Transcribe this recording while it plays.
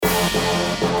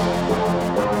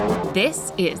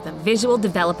This is the Visual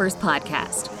Developers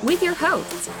Podcast with your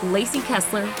hosts, Lacey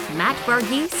Kessler, Matt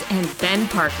Varghese, and Ben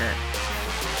Parker.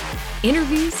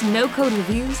 Interviews, no-code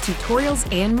reviews,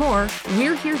 tutorials, and more,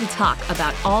 we're here to talk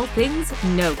about all things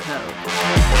no-code.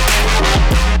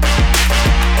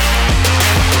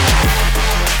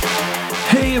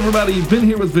 Hey everybody, Ben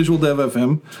here with Visual Dev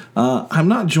FM. I'm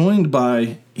not joined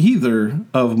by either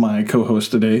of my co-hosts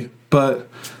today, but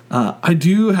I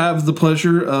do have the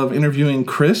pleasure of interviewing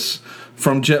Chris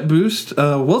from JetBoost.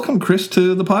 Welcome, Chris,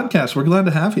 to the podcast. We're glad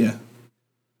to have you.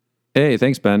 Hey,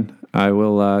 thanks, Ben. I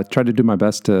will try to do my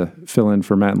best to fill in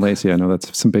for Matt and Lacey. I know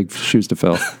that's some big shoes to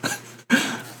fill.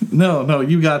 No,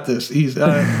 you got this. We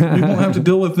won't have to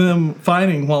deal with them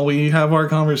fighting while we have our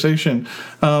conversation.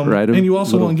 Right. And you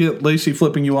also won't get Lacey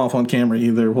flipping you off on camera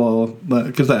either,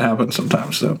 because that happens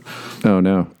sometimes. So. Oh,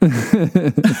 no.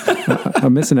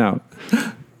 I'm missing out.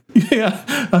 Yeah,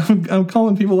 I'm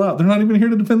calling people out. They're not even here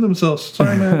to defend themselves.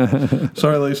 Sorry, man.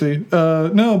 Sorry, Lacey.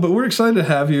 No, but we're excited to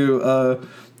have you.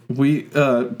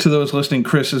 To those listening,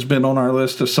 Chris has been on our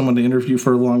list as someone to interview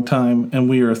for a long time, and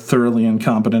we are thoroughly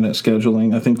incompetent at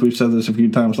scheduling. I think we've said this a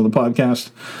few times on the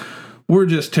podcast. We're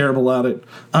just terrible at it.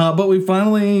 But we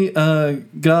finally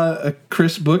got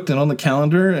Chris booked and on the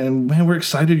calendar, and man, we're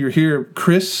excited you're here.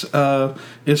 Chris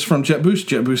is from JetBoost,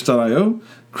 jetboost.io.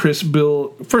 First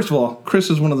of all, Chris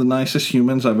is one of the nicest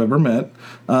humans I've ever met.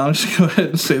 I'll just go ahead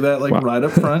and say that right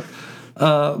up front.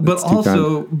 But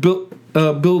also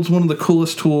builds one of the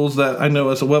coolest tools that I know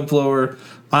as a Webflower.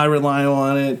 I rely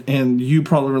on it, and you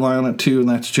probably rely on it too, and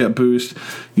that's JetBoost,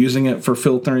 using it for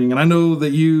filtering. And I know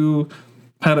that you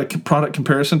had a product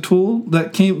comparison tool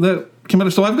that came out.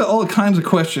 So I've got all kinds of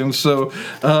questions. So,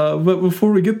 but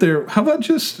before we get there, how about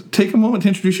just take a moment to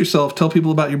introduce yourself, tell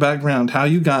people about your background, how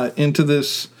you got into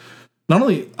this. Not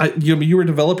only you were a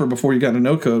developer before you got into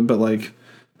no-code, but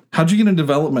how'd you get into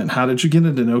development? How did you get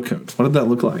into no-code? What did that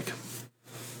look like?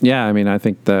 Yeah, I mean, I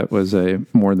think that was a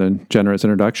more than generous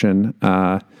introduction.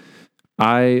 Like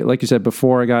you said,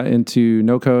 before I got into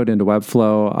no-code, into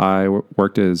Webflow, I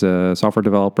worked as a software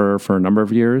developer for a number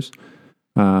of years.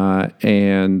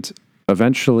 And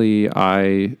eventually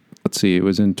it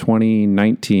was in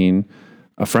 2019,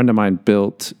 a friend of mine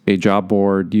built a job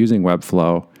board using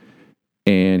Webflow,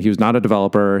 and he was not a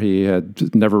developer. He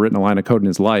had never written a line of code in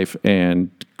his life and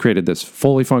created this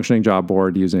fully functioning job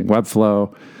board using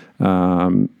Webflow,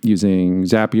 using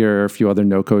Zapier, a few other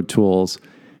no-code tools.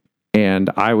 And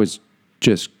I was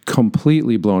just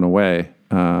completely blown away.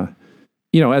 I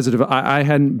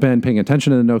hadn't been paying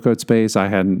attention to the no-code space. I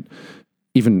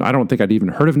don't think I'd even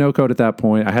heard of no-code at that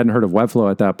point. I hadn't heard of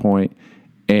Webflow at that point.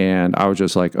 And I was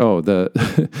just like, oh,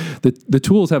 the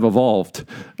tools have evolved.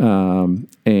 And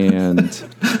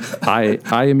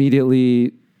I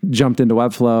immediately jumped into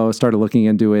Webflow, started looking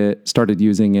into it, started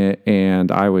using it,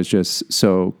 and I was just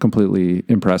so completely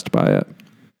impressed by it.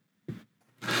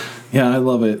 Yeah, I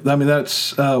love it. I mean,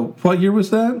 that's what year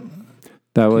was that?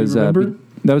 That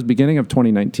was beginning of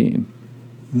 2019.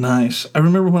 Nice. I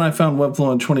remember when I found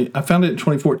Webflow I found it in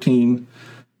 2014,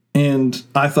 and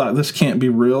I thought this can't be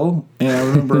real. And I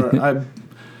remember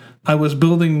I was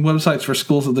building websites for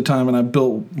schools at the time, and I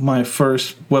built my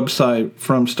first website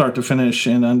from start to finish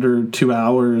in under 2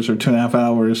 hours or 2.5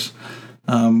 hours.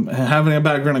 And having a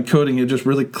background in coding, it just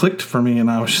really clicked for me,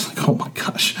 and I was just like, "Oh my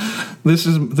gosh, this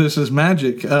is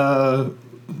magic."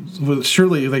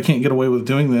 Surely they can't get away with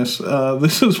doing this.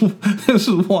 This is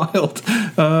wild,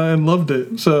 and loved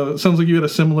it. So it sounds like you had a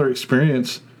similar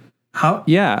experience. How did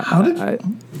you?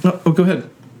 Go ahead.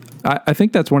 I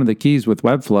think that's one of the keys with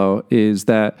Webflow is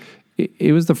that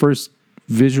it was the first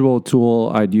visual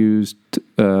tool I'd used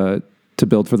to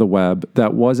build for the web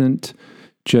that wasn't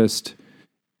just,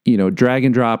 drag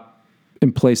and drop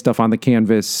and place stuff on the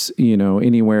canvas,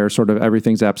 anywhere, sort of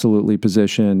everything's absolutely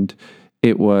positioned.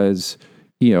 It was,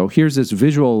 here's this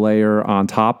visual layer on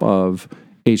top of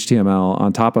HTML,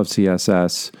 on top of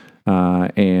CSS,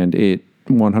 and it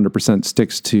 100%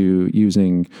 sticks to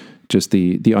using just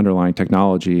the underlying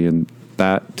technology, and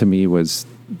that to me was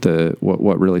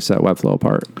what really set Webflow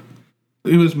apart.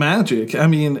 It was magic. I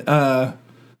mean, I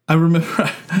remember,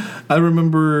 I'd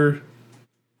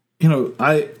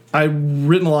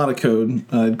written a lot of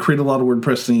code. I'd created a lot of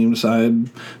WordPress themes. I'd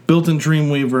built in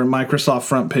Dreamweaver and Microsoft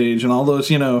Front Page and all those,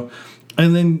 and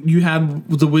then you had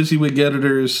the WYSIWYG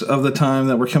editors of the time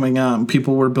that were coming out, and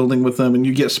people were building with them, and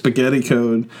you get spaghetti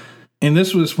code. And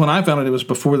this was, when I found it was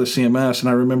before the CMS, and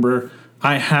I remember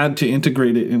I had to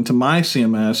integrate it into my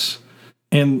CMS,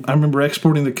 And I remember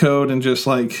exporting the code and just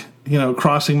like,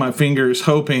 crossing my fingers,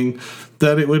 hoping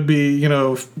that it would be,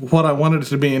 what I wanted it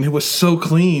to be. And it was so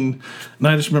clean. And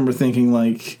I just remember thinking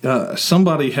like,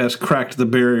 somebody has cracked the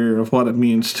barrier of what it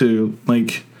means to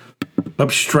like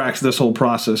abstract this whole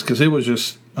process. Cause it was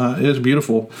just, it was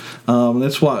beautiful.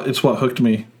 It's what hooked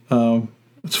me.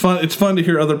 It's fun to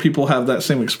hear other people have that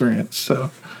same experience.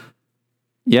 So.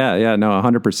 Yeah, no,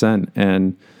 100%.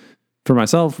 And for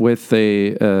myself, with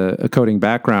a coding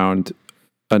background,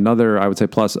 another, I would say,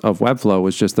 plus of Webflow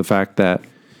was just the fact that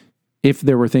if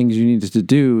there were things you needed to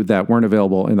do that weren't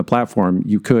available in the platform,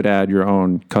 you could add your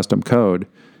own custom code.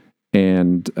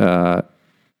 And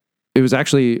it was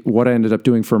actually what I ended up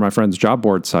doing for my friend's job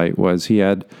board site. Was he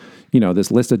had,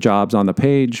 this list of jobs on the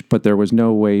page, but there was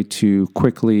no way to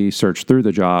quickly search through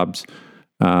the jobs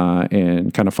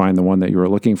and kind of find the one that you were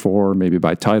looking for, maybe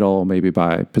by title, maybe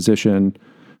by position.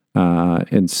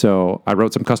 And so I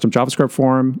wrote some custom JavaScript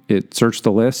for him. It searched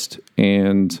the list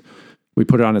and we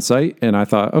put it on his site. And I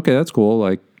thought, okay, that's cool.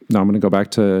 Like, now I'm going to go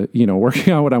back to,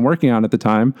 working on what I'm working on at the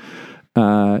time.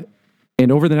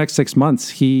 And over the next 6 months,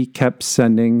 he kept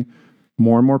sending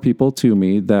more and more people to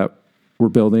me that were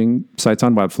building sites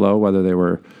on Webflow, whether they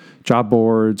were job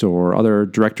boards or other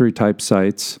directory type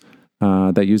sites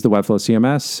that use the Webflow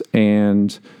CMS.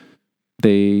 And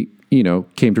they,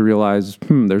 came to realize,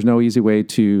 there's no easy way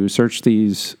to search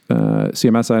these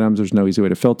CMS items. There's no easy way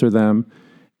to filter them.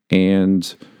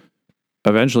 And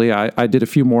eventually I did a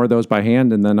few more of those by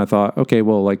hand. And then I thought, okay,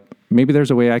 well, like maybe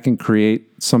there's a way I can create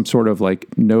some sort of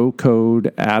like no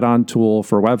code add-on tool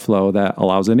for Webflow that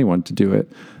allows anyone to do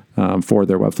it for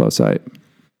their Webflow site.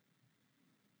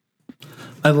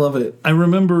 I love it. I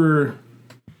remember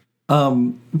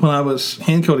when I was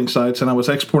hand coding sites and I was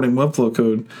exporting Webflow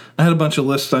code, I had a bunch of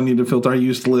lists I needed to filter. I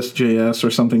used list.js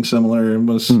or something similar and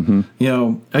was,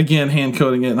 again, hand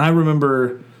coding it. And I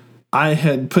remember I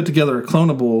had put together a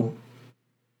clonable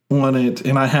on it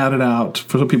and I had it out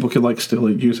so people could like still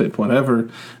use it, whatever.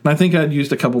 And I think I'd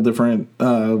used a couple different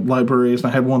libraries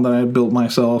and I had one that I had built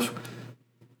myself.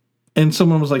 And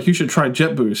someone was like, you should try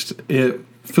JetBoost. It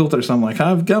filters. I'm like,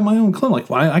 I've got my own clone. Like,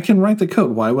 why? I can write the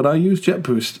code. Why would I use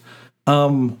JetBoost?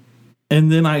 And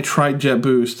then I tried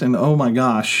JetBoost, and oh my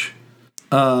gosh.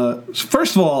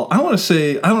 First of all, I want to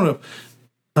say, I don't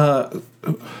know,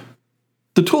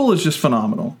 the tool is just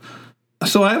phenomenal.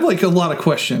 So I have like a lot of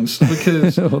questions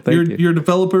because you're a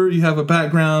developer, you have a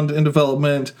background in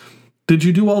development. Did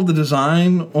you do all the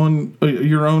design on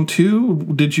your own too?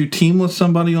 Did you team with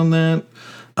somebody on that?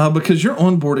 Because your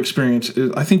onboard experience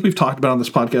is, I think we've talked about on this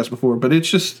podcast before, but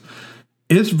it's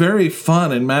very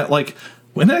fun. And Matt, like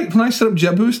when I set up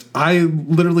JetBoost, I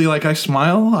literally I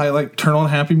smile, I turn on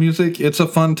happy music. It's a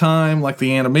fun time, like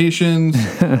the animations.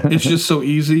 It's just so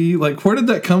easy. Like, where did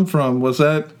that come from? Was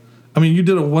that, you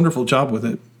did a wonderful job with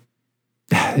it.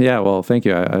 Yeah, well, thank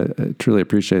you. I truly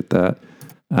appreciate that.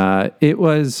 It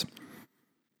was,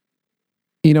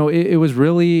 it was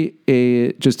really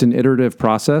just an iterative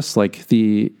process. Like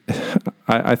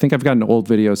I think I've got an old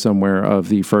video somewhere of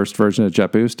the first version of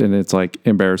JetBoost, and it's like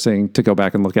embarrassing to go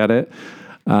back and look at it.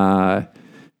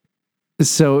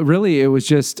 So really, it was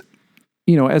just,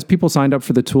 as people signed up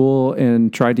for the tool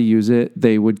and tried to use it,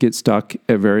 they would get stuck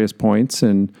at various points.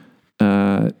 And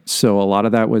so a lot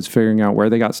of that was figuring out where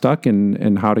they got stuck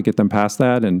and how to get them past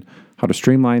that and how to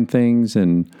streamline things.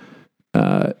 And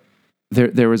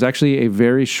there was actually a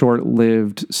very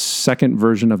short-lived second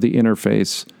version of the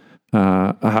interface.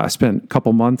 I spent a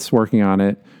couple months working on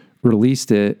it,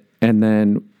 released it, and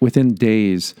then within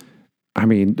days,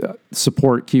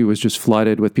 support queue was just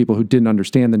flooded with people who didn't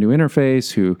understand the new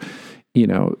interface, who,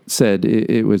 said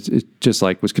it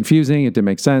was confusing, it didn't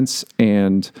make sense.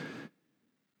 And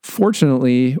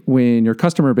fortunately, when your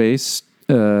customer base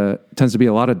tends to be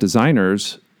a lot of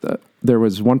designers, there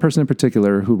was one person in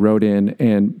particular who wrote in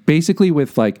and basically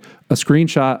with a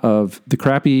screenshot of the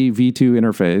crappy V2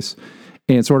 interface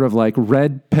and sort of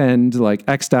red penned,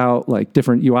 X'd out,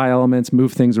 different UI elements,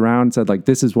 moved things around, said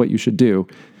this is what you should do.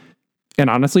 And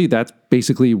honestly, that's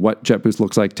basically what JetBoost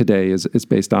looks like today is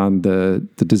based on the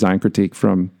design critique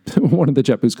from one of the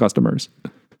JetBoost customers.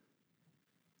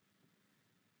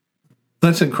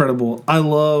 That's incredible. I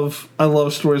love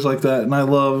stories like that. And I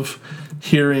love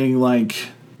hearing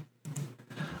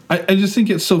I just think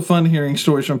it's so fun hearing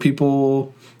stories from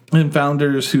people and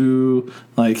founders who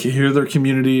hear their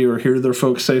community or hear their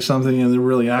folks say something and they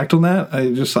really act on that. I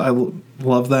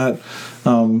love that.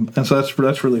 And so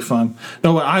that's really fun.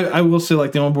 No, I will say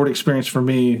the onboard experience for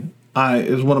me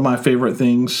is one of my favorite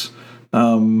things.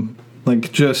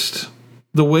 Just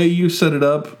the way you set it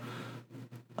up.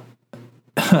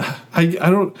 I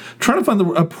don't try to find the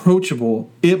word approachable.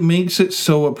 It makes it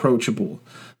so approachable.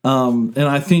 And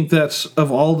I think that's,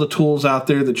 of all the tools out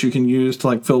there that you can use to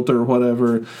like filter or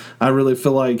whatever, I really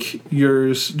feel like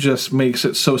yours just makes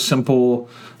it so simple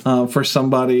for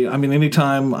somebody. I mean,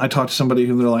 anytime I talk to somebody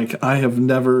who they're like, I have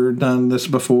never done this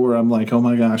before, I'm like, oh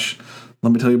my gosh,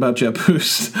 let me tell you about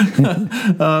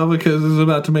JetBoost because it's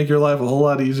about to make your life a whole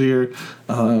lot easier.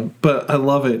 But I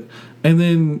love it. And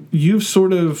then you've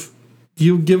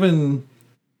given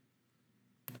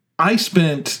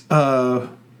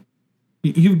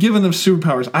them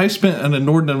superpowers. I spent an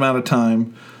inordinate amount of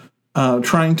time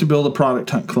trying to build a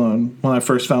product hunt clone when I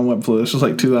first found Webflow. This was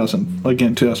like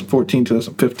 2014,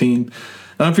 2015. And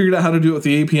I figured out how to do it with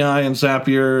the API and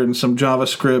Zapier and some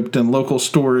JavaScript and local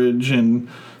storage and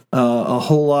a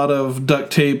whole lot of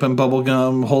duct tape and bubble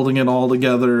gum holding it all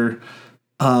together.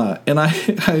 And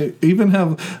I even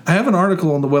have an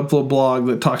article on the Webflow blog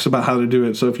that talks about how to do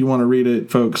it. So if you want to read it,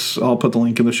 folks, I'll put the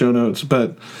link in the show notes.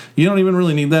 But you don't even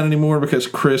really need that anymore because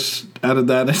Chris added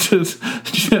that into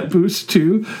JetBoost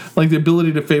too, like the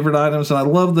ability to favorite items. And I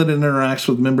love that it interacts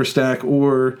with MemberStack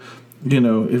or,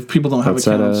 if people don't have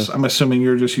accounts, I'm assuming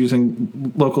you're just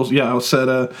using local. Yeah,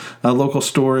 Alceta, local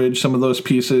storage, some of those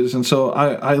pieces. And so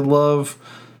I love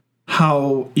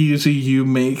how easy you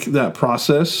make that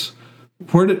process.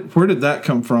 Where did that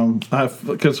come from?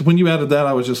 Because when you added that,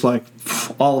 I was just like,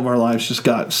 all of our lives just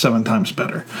got 7 times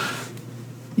better.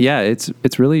 Yeah,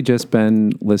 it's really just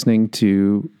been listening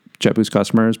to JetBoost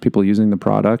customers, people using the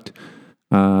product.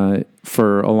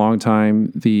 For a long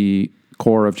time, the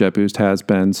core of JetBoost has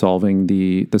been solving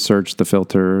the search, the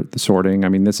filter, the sorting. I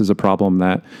mean, this is a problem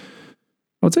that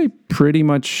I would say pretty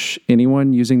much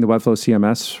anyone using the Webflow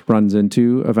CMS runs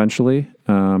into eventually,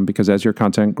 because as your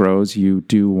content grows, you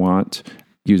do want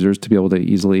users to be able to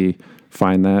easily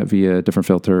find that via different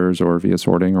filters or via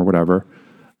sorting or whatever.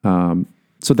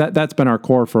 So that's been our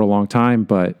core for a long time,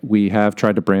 but we have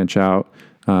tried to branch out,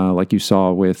 like you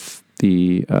saw with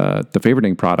the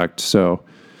favoriting product. So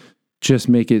just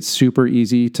make it super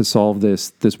easy to solve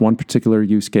this one particular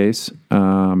use case,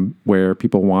 where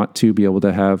people want to be able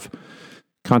to have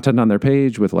content on their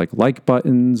page with like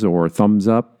buttons or thumbs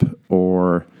up,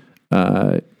 or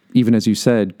even as you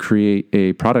said, create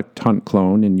a product hunt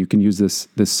clone, and you can use this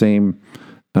same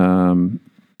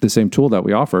tool that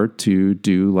we offer to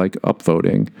do like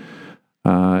upvoting,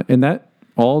 and that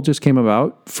all just came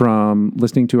about from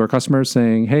listening to our customers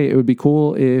saying, hey, it would be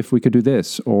cool if we could do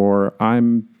this, or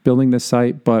I'm building this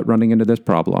site but running into this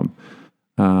problem,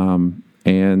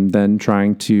 and then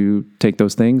trying to take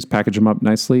those things, package them up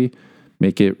nicely,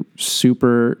 make it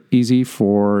super easy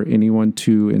for anyone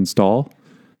to install,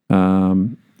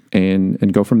 and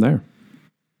go from there.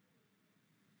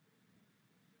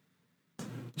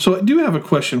 So I do have a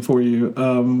question for you,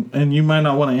 and you might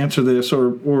not want to answer this,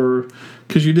 or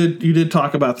because you did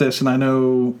talk about this, and I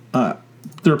know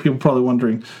there are people probably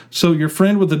wondering. So your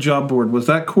friend with the job board, was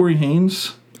that Corey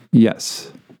Haynes?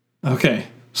 Yes. Okay.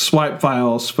 Swipe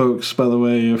files, folks, by the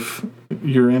way, if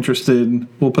you're interested,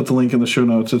 we'll put the link in the show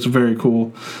notes. It's very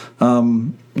cool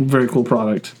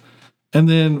product. And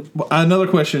then another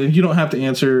question, and you don't have to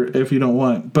answer if you don't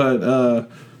want, but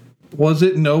was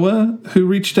it Noah who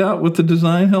reached out with the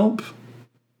design help?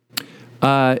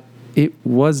 It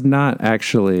was not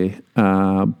actually,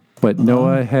 but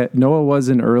Noah was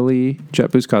an early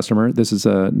JetBoost customer. This is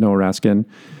Noah Raskin.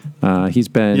 He's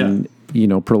been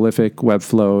prolific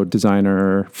Webflow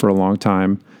designer for a long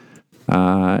time,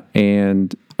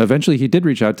 and eventually he did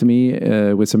reach out to me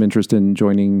with some interest in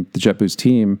joining the JetBoost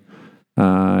team,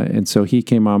 and so he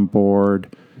came on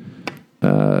board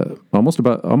almost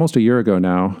a year ago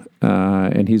now,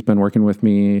 and he's been working with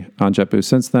me on JetBoost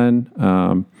since then.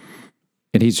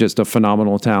 And he's just a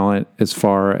phenomenal talent as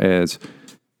far as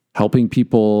helping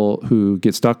people who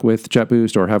get stuck with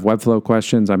JetBoost or have Webflow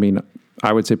questions. I mean,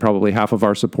 I would say probably half of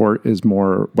our support is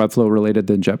more Webflow related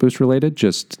than JetBoost related,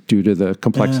 just due to the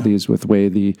complexities with the way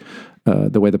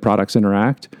the products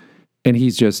interact. And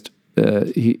he's just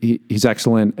he's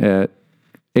excellent at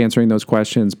answering those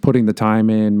questions, putting the time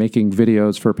in, making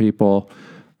videos for people.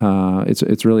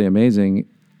 It's really amazing.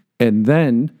 And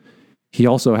then he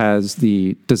also has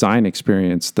the design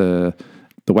experience, the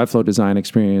Webflow design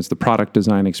experience, the product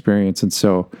design experience. And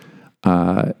so,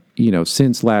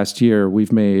 since last year,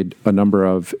 we've made a number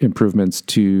of improvements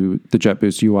to the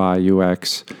JetBoost UI,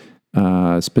 UX,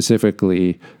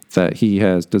 specifically that he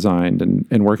has designed,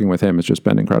 and working with him has just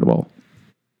been incredible.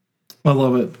 I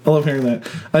love it. I love hearing that.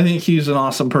 I think he's an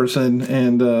awesome person,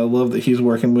 and love that he's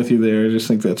working with you there. I just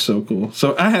think that's so cool.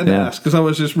 So I had to ask because I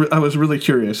was really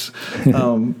curious.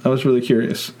 I was really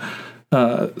curious.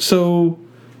 So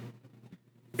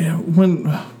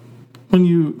when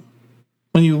you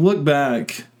look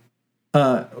back,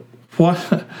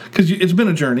 what? Because it's been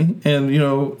a journey,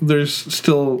 and there's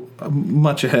still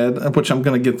much ahead, which I'm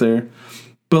going to get there.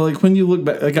 But like when you look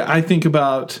back, like I think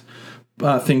about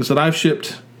things that I've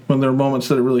shipped when there are moments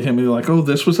that it really hit me, like, oh,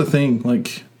 this was a thing,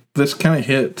 like this kind of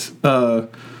hit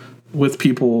with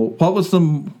people. What was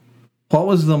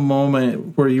the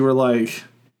moment where you were like,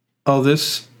 oh,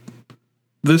 this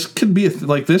could be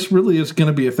like this really is going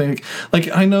to be a thing? Like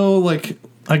I know, like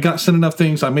I got sent enough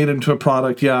things, I made it into a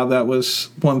product. Yeah, that was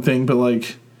one thing, but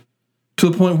like to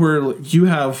the point where you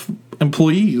have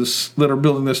employees that are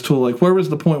building this tool, like where was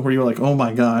the point where you're like, oh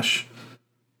my gosh,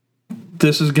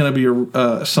 this is going to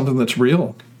be something that's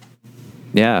real?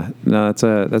 Yeah, no, that's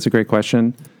a great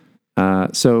question.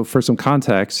 So for some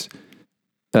context,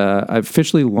 I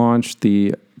officially launched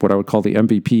what I would call the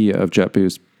MVP of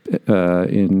JetBoost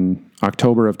in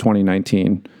October of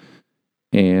 2019.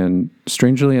 And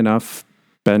strangely enough,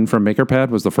 Ben from MakerPad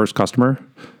was the first customer.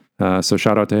 So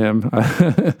shout out to him.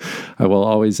 I will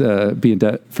always be in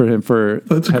debt for him for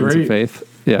Heavens of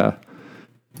Faith. Yeah.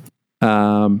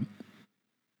 But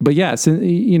yeah, so,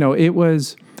 it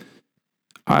was...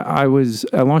 I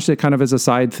launched it kind of as a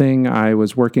side thing. I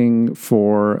was working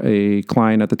for a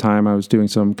client at the time. I was doing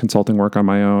some consulting work on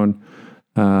my own.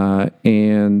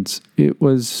 And it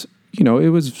was, it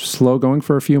was slow going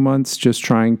for a few months, just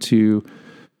trying to,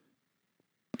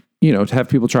 to have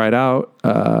people try it out,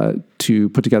 to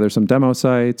put together some demo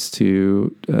sites,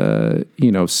 to,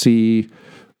 see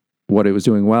what it was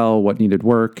doing well, what needed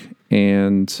work.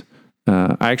 And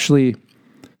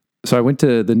so I went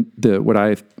to the what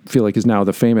I feel like is now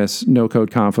the famous No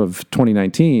Code Conf of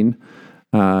 2019,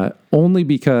 only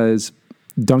because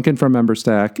Duncan from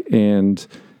MemberStack and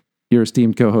your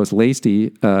esteemed co-host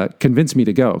Lacey convinced me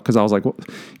to go, because I was like, well,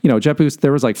 JetBoost,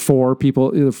 there was like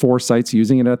 4 sites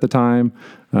using it at the time.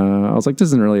 I was like, this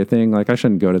isn't really a thing. Like I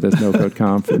shouldn't go to this No Code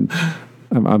Conf, and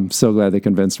I'm so glad they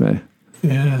convinced me.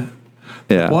 Yeah.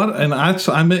 Yeah. What? And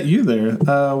I met you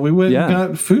there. We went and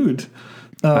got food.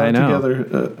 I know. Together.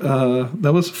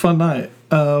 That was a fun night.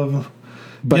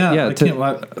 But I can't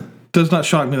lie. Does not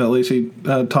shock me that Lacey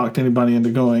talked anybody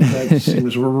into going. That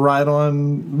seems right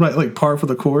like par for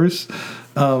the course.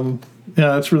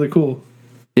 That's really cool.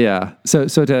 Yeah. So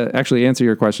to actually answer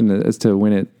your question as to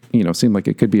when it seemed like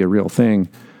it could be a real thing,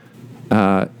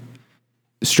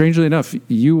 strangely enough,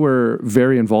 you were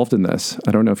very involved in this.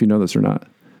 I don't know if you know this or not.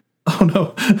 Oh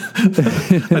no,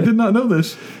 I did not know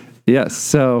this. Yes.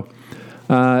 So.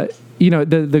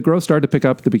 The growth started to pick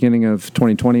up at the beginning of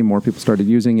 2020. More people started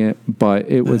using it, but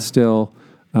it was still,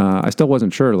 I still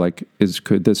wasn't sure, like,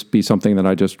 could this be something that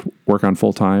I just work on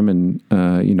full time and,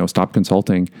 stop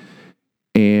consulting?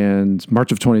 And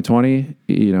March of 2020,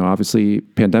 obviously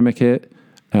pandemic hit,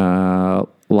 a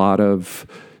lot of,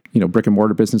 brick and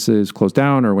mortar businesses closed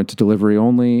down or went to delivery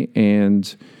only.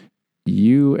 And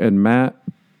you and Matt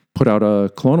put out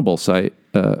a clonable site,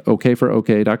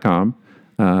 okforok.com.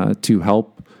 To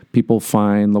help people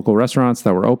find local restaurants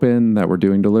that were open, that were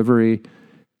doing delivery.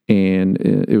 And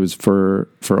it was for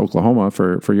Oklahoma,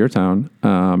 for your town.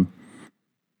 And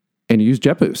you used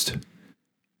JetBoost.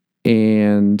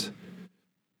 And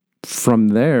from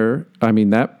there, I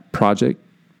mean, that project,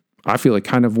 I feel like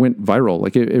kind of went viral.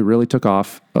 Like it really took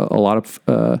off. A lot of,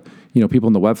 people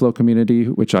in the Webflow community,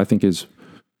 which I think is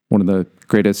one of the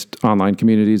greatest online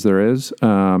communities there is.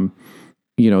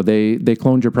 They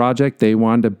cloned your project. They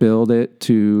wanted to build it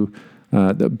to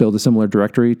build a similar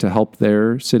directory to help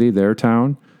their city, their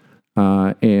town.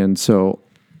 And so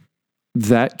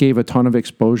that gave a ton of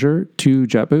exposure to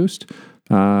JetBoost.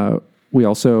 We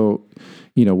also,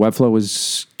 Webflow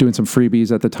was doing some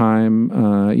freebies at the time,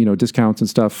 discounts and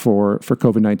stuff for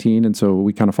COVID-19. And so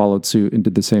we kind of followed suit and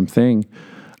did the same thing.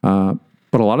 But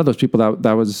a lot of those people,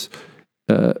 that was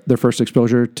their first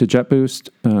exposure to JetBoost,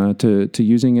 to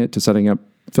using it, to setting up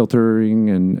filtering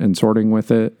and sorting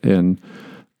with it. And,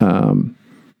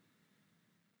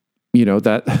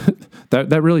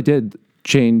 that really did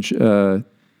change, I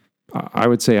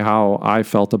would say, how I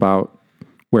felt about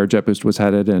where JetBoost was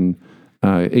headed. And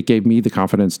it gave me the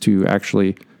confidence to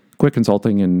actually quit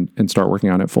consulting and start working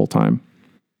on it full time.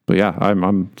 But yeah,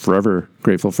 I'm forever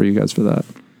grateful for you guys for that.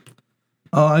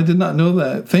 Oh, I did not know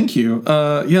that. Thank you.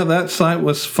 That site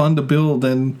was fun to build,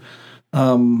 and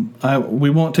we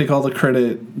won't take all the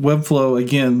credit. Webflow,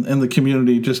 again, in the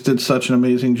community just did such an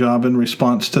amazing job in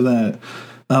response to that.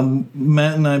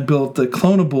 Matt and I built the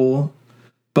clonable,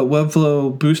 but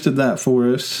Webflow boosted that for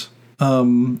us a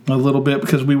little bit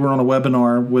because we were on a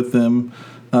webinar with them.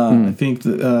 I think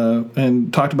that,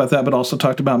 and talked about that, but also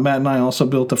talked about Matt and I also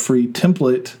built a free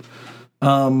template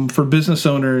for business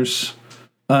owners,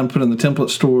 put in the template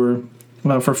store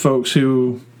for folks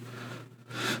who,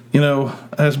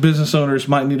 as business owners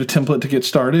might need a template to get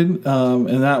started.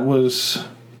 And that was,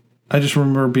 I just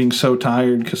remember being so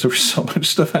tired because there was so much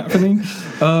stuff happening.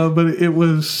 But it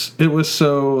was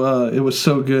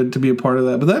so good to be a part of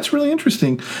that. But that's really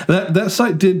interesting. That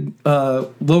site did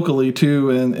locally too,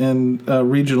 and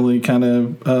regionally kind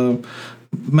of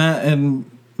Matt and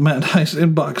I's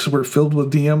inbox were filled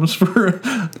with DMs for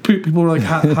people were like,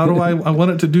 how do I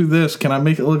want it to do this? Can I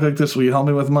make it look like this? Will you help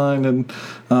me with mine? And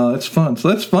it's fun. So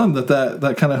that's fun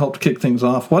that kind of helped kick things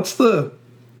off.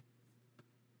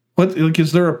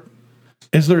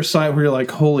 Is there a site where you're like,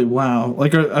 holy wow,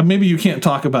 like maybe you can't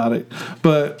talk about it,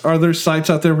 but are there sites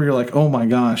out there where you're like, oh my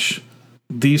gosh,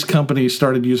 these companies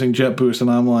started using JetBoost, and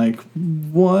I'm like,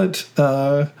 what?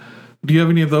 Do you have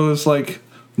any of those like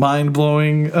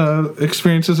mind-blowing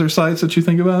experiences or sites that you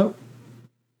think about?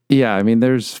 Yeah, I mean,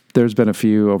 there's been a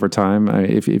few over time.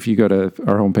 If you go to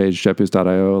our homepage,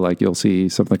 jetboost.io, like you'll see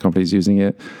some of the companies using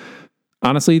it.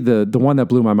 Honestly, the one that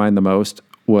blew my mind the most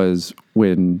was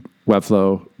when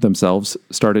Webflow themselves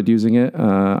started using it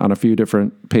on a few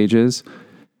different pages.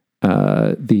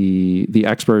 The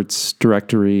experts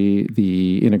directory,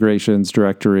 the integrations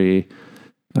directory.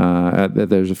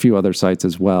 There's a few other sites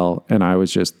as well. And I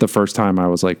was just, the first time I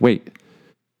was like, wait,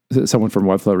 someone from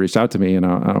Webflow reached out to me, and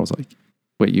I was like,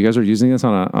 wait, you guys are using this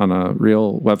on a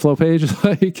real Webflow page?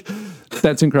 Like,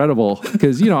 that's incredible.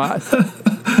 Because,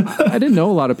 I didn't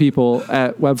know a lot of people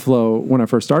at Webflow when I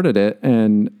first started it,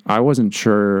 and I wasn't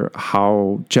sure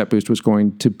how JetBoost was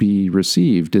going to be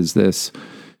received. Is this,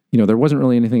 there wasn't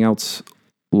really anything else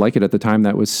like it at the time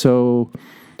that was so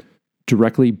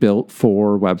directly built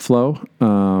for Webflow.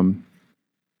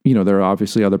 There are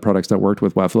obviously other products that worked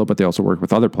with Webflow, but they also work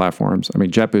with other platforms. I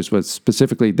mean, JetBoost was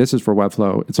specifically, this is for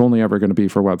Webflow. It's only ever going to be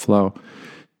for Webflow.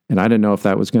 And I didn't know if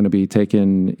that was going to be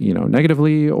taken,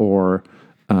 negatively, or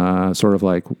sort of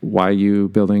like, why are you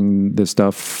building this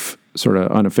stuff sort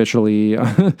of unofficially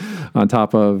on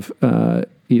top of,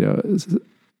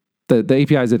 the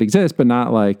APIs that exist, but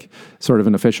not like sort of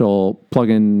an official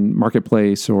plugin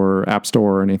marketplace or app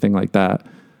store or anything like that.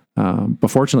 But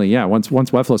fortunately, yeah, once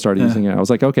Webflow started using it, I was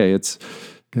like, okay,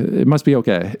 it must be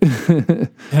okay.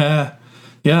 Yeah,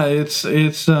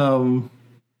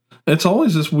 it's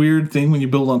always this weird thing when you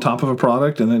build on top of a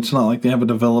product, and it's not like they have a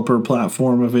developer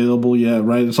platform available yet,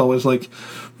 right? It's always like,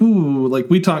 ooh, like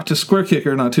we talked to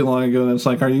SquareKicker not too long ago, and it's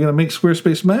like, are you going to make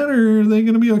Squarespace matter? Or are they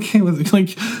going to be okay with it?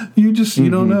 Like, you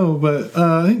don't know. But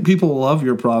I think people love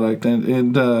your product,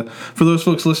 and for those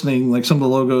folks listening, like some of the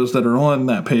logos that are on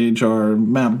that page are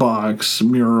Mapbox,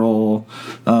 Mural,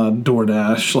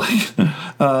 DoorDash. Like,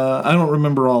 I don't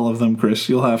remember all of them, Chris.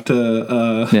 You'll have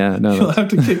to you'll have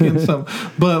to kick in some,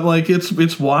 but like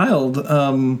it's wild,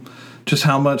 just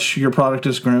how much your product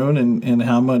has grown and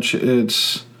how much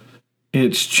it's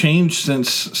changed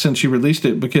since you released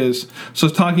it. Because so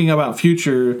talking about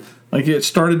future, like it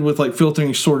started with like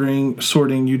filtering,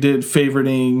 sorting. You did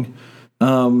favoriting.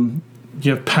 You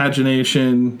have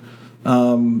pagination.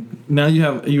 Now you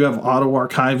have auto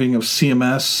archiving of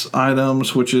CMS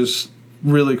items, which is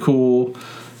really cool.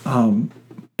 And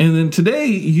then today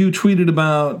you tweeted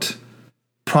about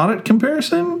product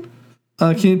comparison.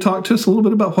 Can you talk to us a little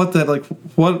bit about what that, like,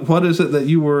 what is it that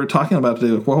you were talking about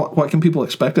today? What can people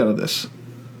expect out of this?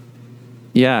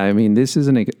 Yeah, I mean, this is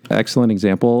an excellent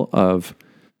example of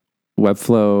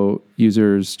Webflow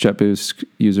users, JetBoost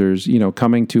users,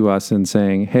 coming to us and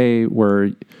saying, hey,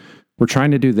 we're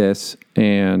trying to do this.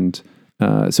 And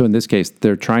so in this case,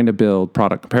 they're trying to build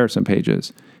product comparison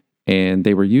pages. And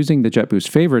they were using the JetBoost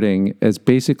favoriting as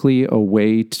basically a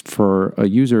way for a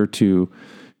user to,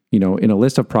 in a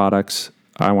list of products,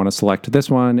 I want to select this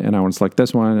one, and I want to select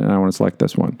this one, and I want to select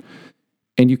this one.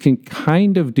 And you can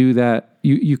kind of do that.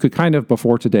 You could kind of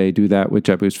before today do that with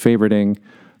JetBoost favoriting,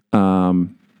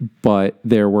 but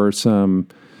there were some.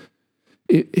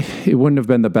 It wouldn't have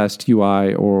been the best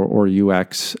UI or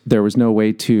UX. There was no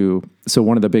way to. So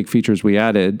one of the big features we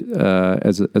added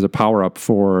as a power up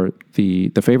for the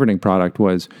favoriting product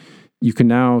was you can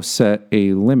now set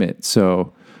a limit.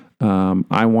 So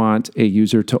I want a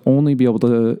user to only be able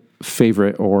to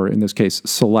favorite, or in this case,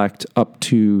 select up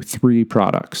to 3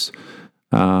 products.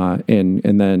 And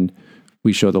then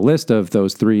we show the list of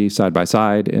those 3 side by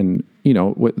side. And,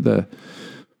 what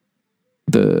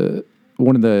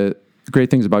one of the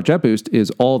great things about JetBoost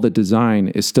is all the design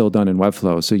is still done in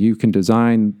Webflow. So you can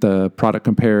design the product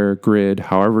compare grid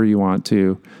however you want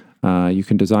to. You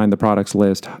can design the products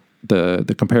list,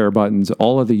 the compare buttons.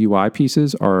 All of the UI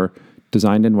pieces are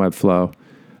designed in Webflow.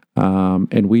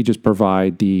 And we just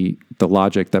provide the the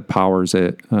logic that powers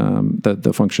it,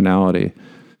 the functionality.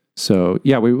 So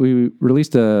yeah, we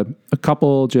released a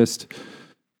couple just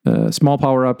small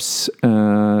power-ups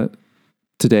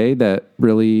today that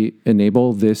really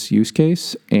enable this use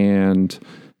case. And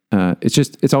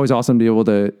it's always awesome to be able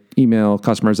to email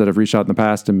customers that have reached out in the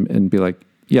past and be like,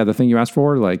 yeah, the thing you asked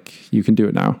for, like, you can do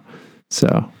it now.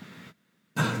 So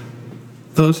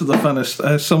those are the funnest.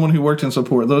 As someone who worked in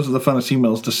support, those are the funnest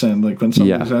emails to send. Like when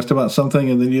somebody's asked about something,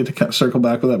 and then you have to circle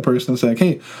back with that person and say, like,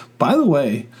 "Hey, by the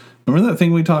way, remember that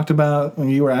thing we talked about when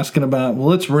you were asking about?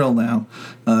 Well, it's real now.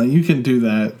 You can do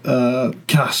that."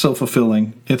 Gosh, so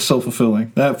fulfilling. It's so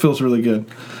fulfilling. That feels really good.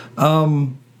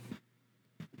 Well,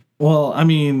 I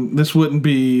mean, this wouldn't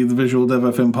be the Visual Dev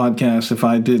FM podcast if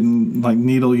I didn't like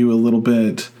needle you a little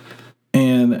bit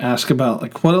and ask about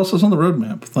like what else is on the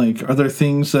roadmap. Like, are there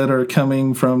things that are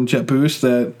coming from JetBoost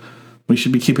that we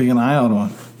should be keeping an eye out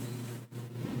on?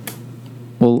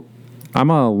 Well, I'm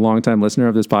a longtime listener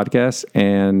of this podcast,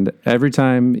 and every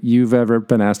time you've ever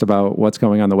been asked about what's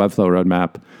going on the Webflow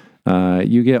roadmap,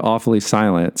 you get awfully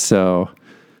silent. So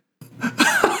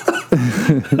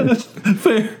That's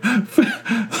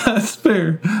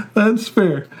fair. That's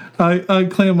fair. I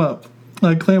clam up.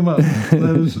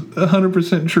 That is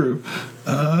 100% true.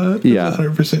 Yeah,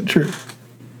 100% true.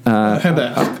 I had to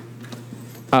ask.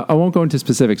 I won't go into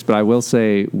specifics, but I will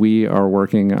say we are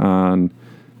working on,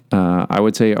 I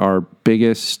would say, our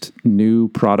biggest new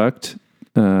product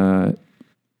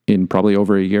in probably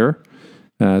over a year.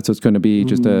 So it's going to be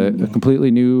just a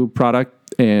completely new product,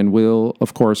 and we'll,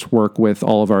 of course, work with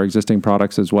all of our existing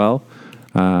products as well.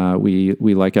 We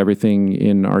like everything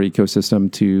in our ecosystem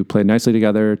to play nicely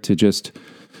together, to just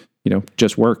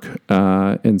work.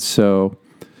 And so,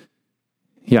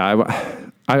 yeah,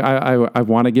 I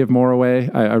want to give more away.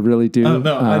 I really do. Oh,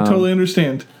 no, I totally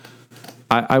understand.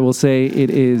 I will say it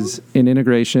is an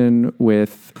integration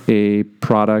with a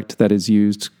product that is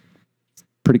used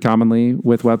pretty commonly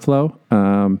with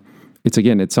Webflow.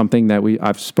 It's something that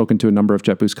I've spoken to a number of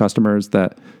JetBoost customers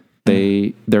that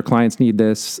their clients need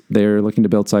this. They're looking to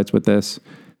build sites with this.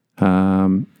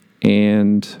 And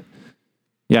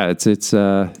yeah, it's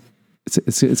going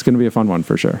to be a fun one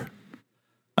for sure.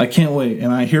 I can't wait.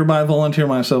 And I hereby volunteer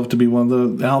myself to be one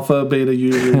of the alpha, beta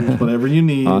users, whatever you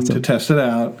need Awesome. to test it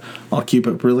out. I'll keep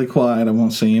it really quiet. I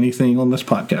won't say anything on this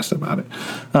podcast about it.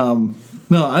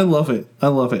 No, I love it. I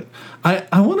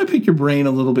want to pick your brain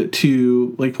a little bit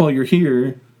too, like while you're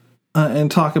here,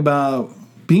 and talk about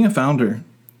being a founder,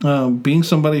 being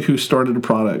somebody who started a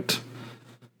product.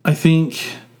 I think,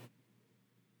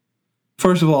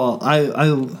 first of all,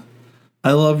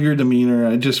 I love your demeanor.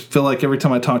 I just feel like every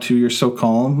time I talk to you, you're so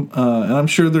calm. And I'm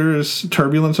sure there's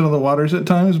turbulence in the waters at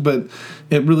times, but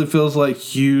it really feels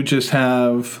like you just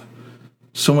have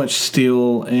so much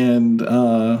steel and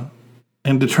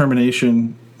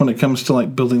determination when it comes to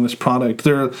like building this product.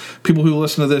 There are people who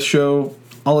listen to this show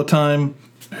all the time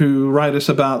who write us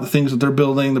about the things that they're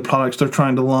building, the products they're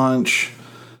trying to launch.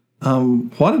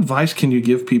 What advice can you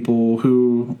give people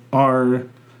who are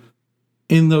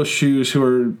in those shoes,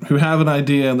 who have an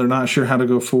idea and they're not sure how to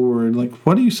go forward? Like,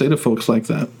 what do you say to folks like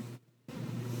that?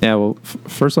 Yeah, well,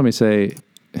 first let me say,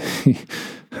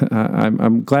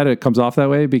 I'm glad it comes off that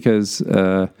way because,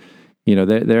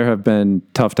 there have been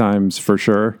tough times for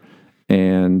sure.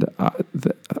 And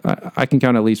I can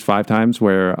count at least 5 times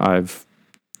where I've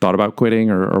thought about quitting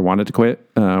or wanted to quit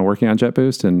working on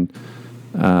JetBoost. And,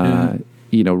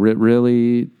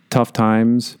 really tough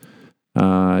times.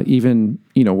 Even,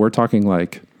 we're talking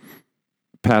like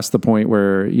past the point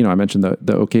where, I mentioned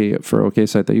the OK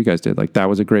site that you guys did. Like that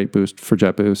was a great boost for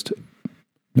JetBoost.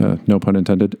 No pun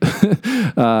intended.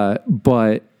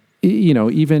 But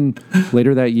even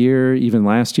later that year, even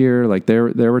last year, like there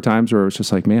were times where it was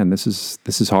just like, man, this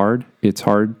is hard. It's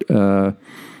hard,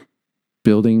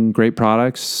 building great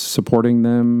products, supporting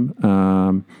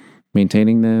them,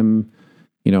 maintaining them,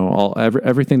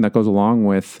 everything that goes along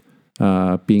with,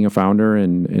 being a founder,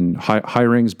 and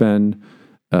hiring's been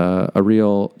a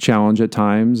real challenge at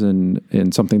times,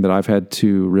 and something that I've had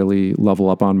to really level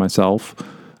up on myself.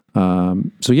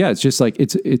 So yeah, it's just like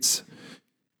it's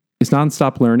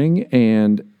nonstop learning,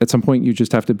 and at some point you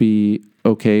just have to be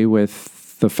okay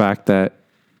with the fact that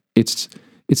it's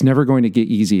never going to get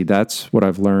easy. That's what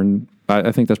I've learned.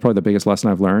 I think that's probably the biggest lesson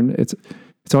I've learned. It's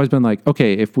always been like,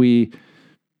 okay, if we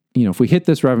hit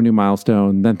this revenue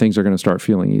milestone, then things are going to start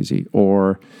feeling easy.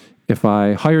 Or if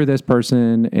I hire this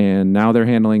person and now they're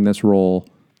handling this role,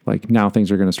 like now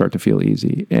things are going to start to feel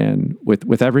easy. And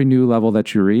with every new level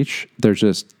that you reach,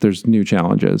 there's new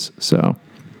challenges. So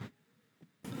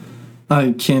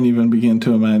I can't even begin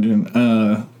to imagine.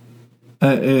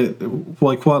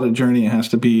 What a journey it has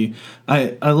to be.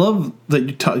 I love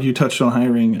that you touched on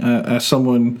hiring. As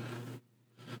someone,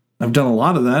 I've done a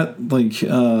lot of that. Like,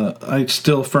 I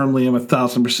still firmly am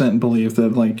 1,000% believe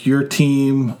that like your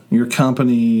team, your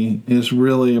company is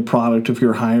really a product of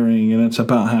your hiring, and it's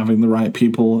about having the right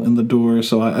people in the door.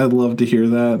 So I'd love to hear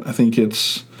that. I think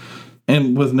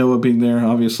and with Noah being there,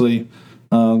 obviously,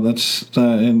 that's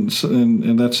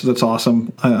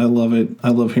awesome. I love it. I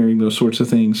love hearing those sorts of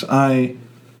things. I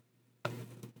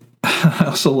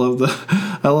also love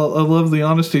I love the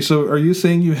honesty. So, are you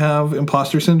saying you have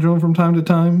imposter syndrome from time to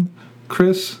time,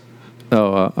 Chris?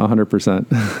 Oh,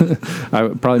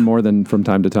 100%. Probably more than from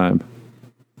time to time.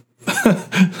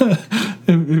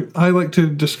 I like to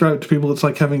describe to people it's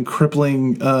like having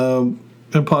crippling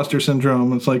imposter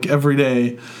syndrome. It's like every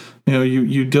day,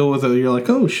 you deal with it. You're like,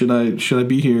 oh, should I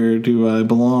be here? Do I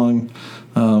belong?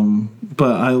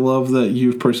 But I love that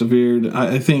you've persevered.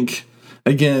 I think.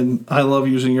 Again, I love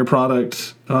using your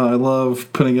product. I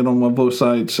love putting it on my both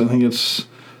sites. I think it's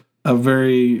a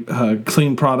very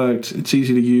clean product. It's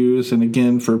easy to use. And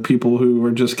again, for people who are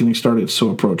just getting started, it's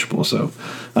so approachable. So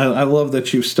I love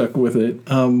that you've stuck with it.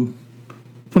 When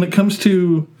it comes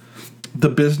to the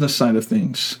business side of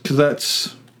things, because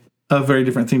that's a very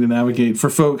different thing to navigate.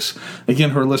 For folks, again,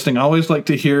 who are listening, I always like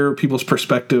to hear people's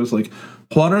perspectives. Like,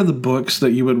 what are the books that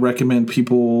you would recommend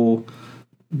people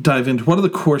dive into? What are the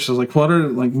courses? Like, what are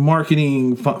like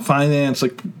marketing, finance,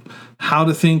 like how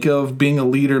to think of being a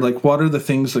leader? Like, what are the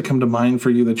things that come to mind for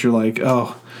you that you're like,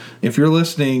 oh, if you're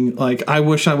listening, like, I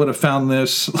wish I would have found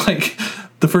this. Like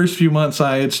the first few months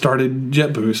I had started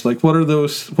JetBoost. Like, what are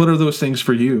those things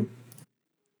for you?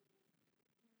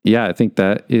 Yeah, I think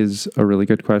that is a really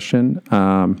good question.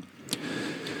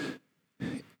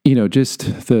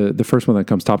 Just the first one that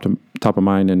comes top of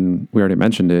mind, and we already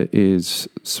mentioned it, is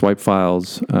Swipe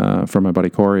Files from my buddy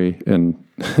Corey. And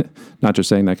not just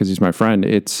saying that because he's my friend.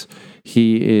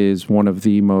 He is one of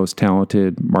the most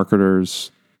talented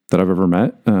marketers that I've ever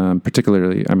met.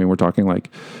 Particularly, I mean, we're talking like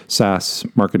SaaS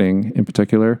marketing in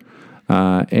particular.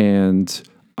 And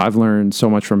I've learned so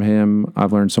much from him.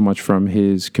 I've learned so much from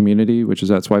his community, which is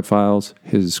at Swipe Files,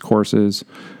 his courses.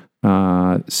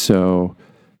 So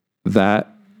that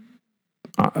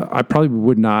I probably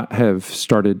would not have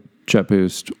started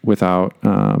JetBoost without,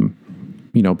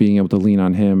 being able to lean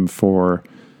on him for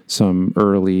some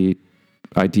early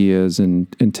ideas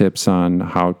and tips on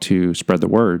how to spread the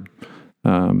word.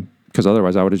 Because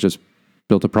otherwise I would have just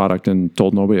built a product and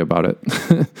told nobody about it.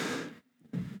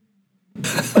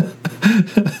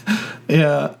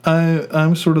 Yeah,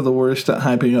 I'm sort of the worst at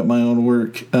hyping up my own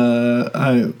work.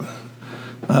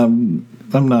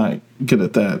 I'm not good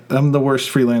at that. I'm the worst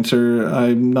freelancer.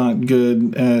 I'm not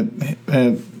good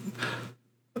at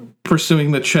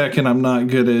pursuing the check, and I'm not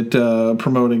good at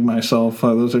promoting myself.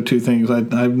 Those are two things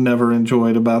I've never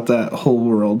enjoyed about that whole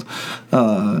world.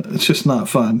 It's just not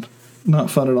fun. Not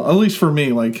fun at all. At least for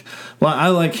me. Like, well, I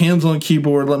like hands on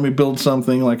keyboard. Let me build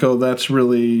something. Like, oh, that's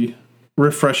really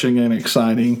refreshing and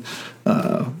exciting.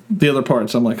 The other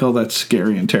parts, I'm like, oh, that's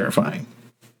scary and terrifying.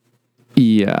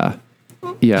 Yeah,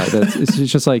 it's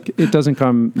just like it doesn't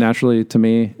come naturally to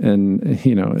me, and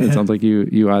it sounds like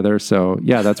you either. So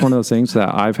yeah, that's one of those things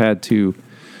that I've had to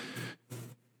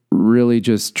really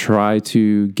just try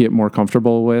to get more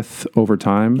comfortable with over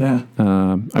time. Yeah.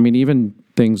 I mean, even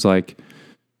things like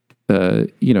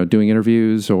doing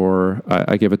interviews, or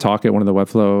I gave a talk at one of the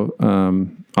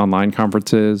Webflow online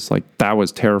conferences. Like, that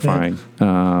was terrifying,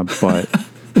 but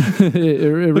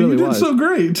it really was. You did so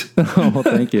great. Oh, well,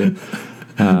 thank you.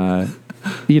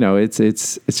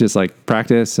 It's just like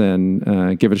practice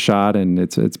and give it a shot, and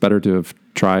it's better to have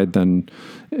tried than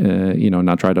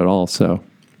not tried at all. So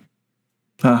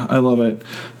I love it,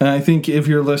 and I think if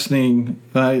you're listening,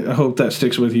 I hope that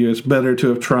sticks with you. It's better to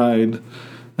have tried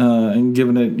and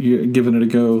given it a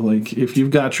go. Like, if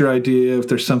you've got your idea, if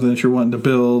there's something that you're wanting to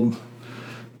build,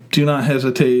 do not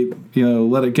hesitate.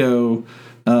 Let it go.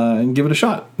 And give it a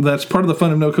shot. That's part of the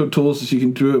fun of no-code tools, is you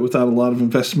can do it without a lot of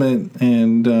investment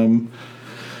and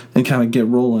kind of get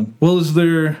rolling. Well,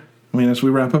 as we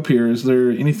wrap up here, is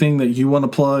there anything that you want to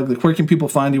plug? Like, where can people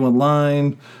find you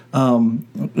online?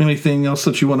 Anything else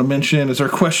that you want to mention? Is there a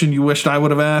question you wished I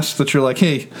would have asked that you're like,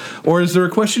 hey, or is there a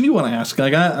question you want to ask?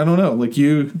 Like, I don't know. Like,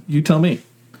 you tell me.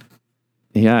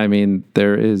 Yeah, I mean,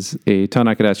 there is a ton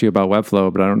I could ask you about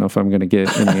Webflow, but I don't know if I'm going to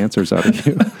get any answers out of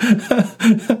you.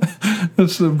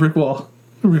 That's the brick wall.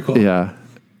 Yeah.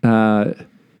 I'm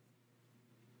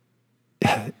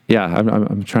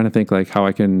trying to think like how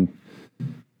I can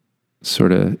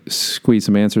sort of squeeze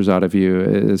some answers out of you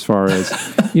as far as,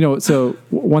 so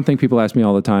one thing people ask me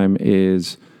all the time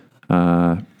is,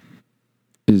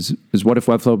 is what if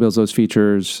Webflow builds those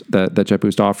features that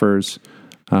JetBoost offers?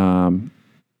 And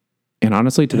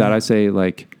honestly, to that I say,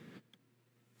 like,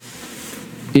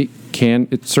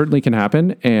 it certainly can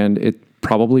happen, and it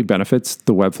probably benefits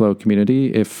the Webflow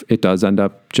community if it does end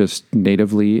up just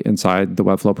natively inside the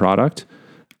Webflow product.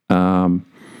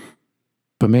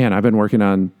 But man, I've been working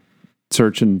on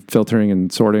search and filtering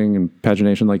and sorting and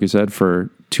pagination, like you said, for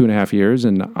 2.5 years.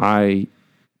 And I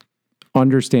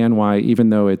understand why, even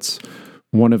though it's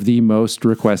one of the most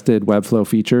requested Webflow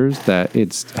features, that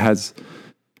has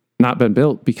not been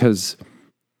built, because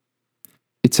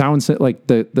it sounds like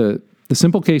the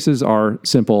simple cases are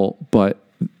simple, but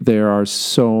there's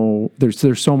so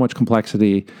much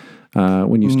complexity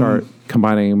when you start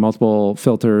combining multiple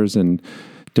filters and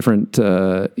different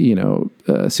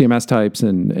CMS types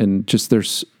and just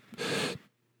there's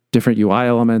different UI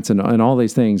elements and all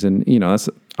these things. And that's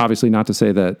obviously not to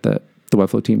say that the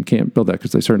Webflow team can't build that,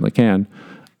 because they certainly can.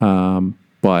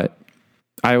 But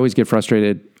I always get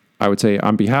frustrated, I would say,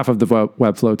 on behalf of the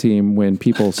Webflow team, when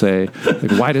people say,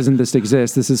 like, why doesn't this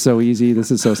exist? This is so easy.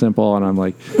 This is so simple. And I'm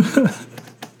like,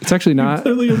 it's actually not. You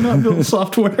clearly have not built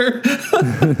software.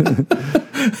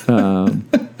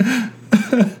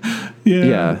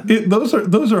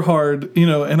 Those are hard,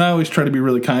 and I always try to be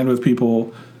really kind with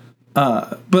people.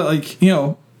 But like,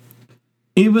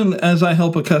 even as I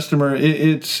help a customer,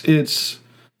 it's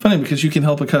funny, because you can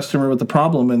help a customer with the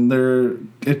problem and they're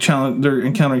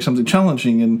encountering something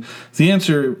challenging, and the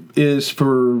answer is,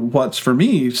 for what's for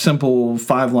me simple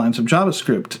 5 lines of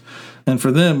JavaScript, and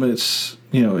for them it's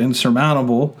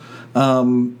insurmountable.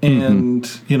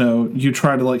 And you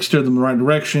try to like steer them in the right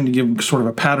direction, to give them sort of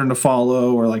a pattern to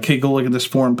follow, or like, hey, go look at this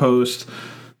forum post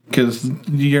because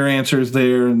your answer is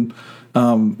there, and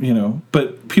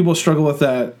but people struggle with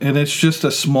that, and it's just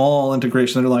a small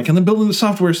integration. They're like, and then building the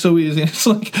software is so easy. It's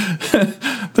like,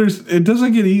 it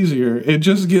doesn't get easier. It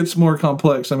just gets more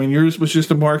complex. I mean, yours was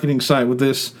just a marketing site with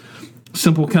this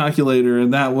simple calculator,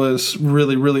 and that was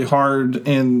really, really hard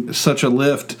and such a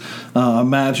lift.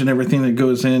 Imagine everything that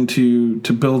goes into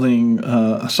building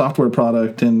a software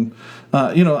product. And,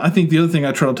 I think the other thing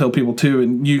I try to tell people too,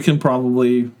 and you can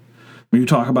probably, when you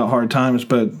talk about hard times,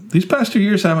 but these past 2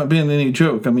 years haven't been any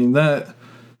joke. I mean,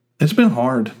 it's been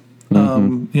hard,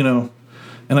 and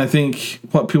I think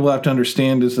what people have to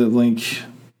understand is that, like,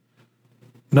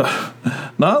 no,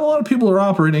 not a lot of people are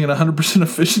operating at 100%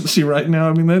 efficiency right now.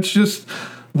 I mean, that's just,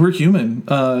 we're human.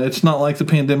 It's not like the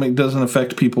pandemic doesn't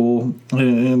affect people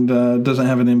and doesn't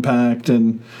have an impact.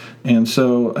 And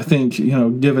so I think,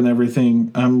 given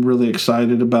everything, I'm really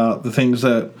excited about the things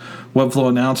that Webflow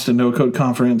announced at No Code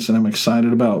Conference, and I'm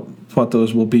excited about what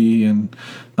those will be. And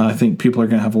I think people are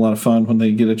going to have a lot of fun when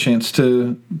they get a chance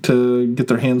to get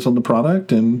their hands on the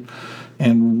product and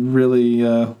really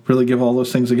give all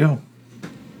those things a go.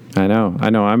 I know.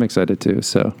 I'm excited too.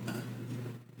 So,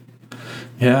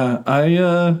 yeah,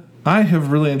 I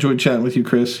have really enjoyed chatting with you,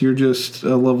 Chris. You're just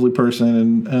a lovely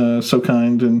person and so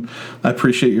kind, and I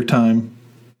appreciate your time.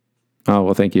 Oh,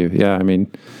 well, thank you. Yeah, I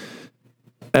mean,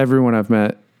 everyone I've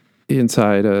met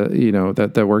inside,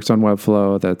 that works on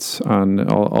Webflow, that's on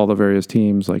all the various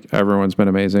teams, like, everyone's been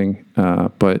amazing.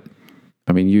 But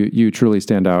I mean, you truly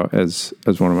stand out as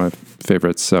one of my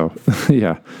favorites. So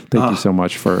yeah, thank you so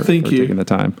much for taking the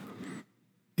time.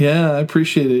 Yeah, I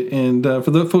appreciate it. And for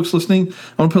the folks listening,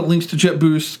 I want to put links to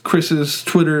JetBoost, Chris's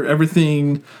Twitter,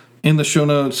 everything in the show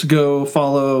notes. Go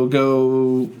follow,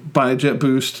 go buy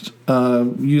JetBoost.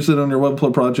 Use it on your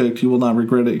Webflow project. You will not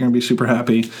regret it. You're going to be super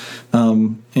happy.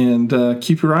 And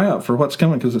keep your eye out for what's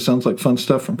coming, because it sounds like fun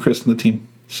stuff from Chris and the team.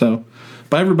 So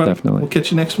bye, everybody. Definitely. We'll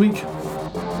catch you next week.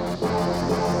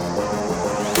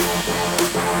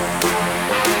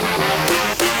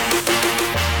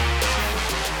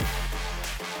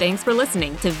 Thanks for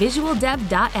listening to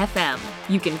VisualDev.fm.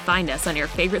 You can find us on your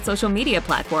favorite social media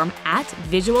platform at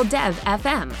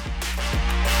VisualDevFM.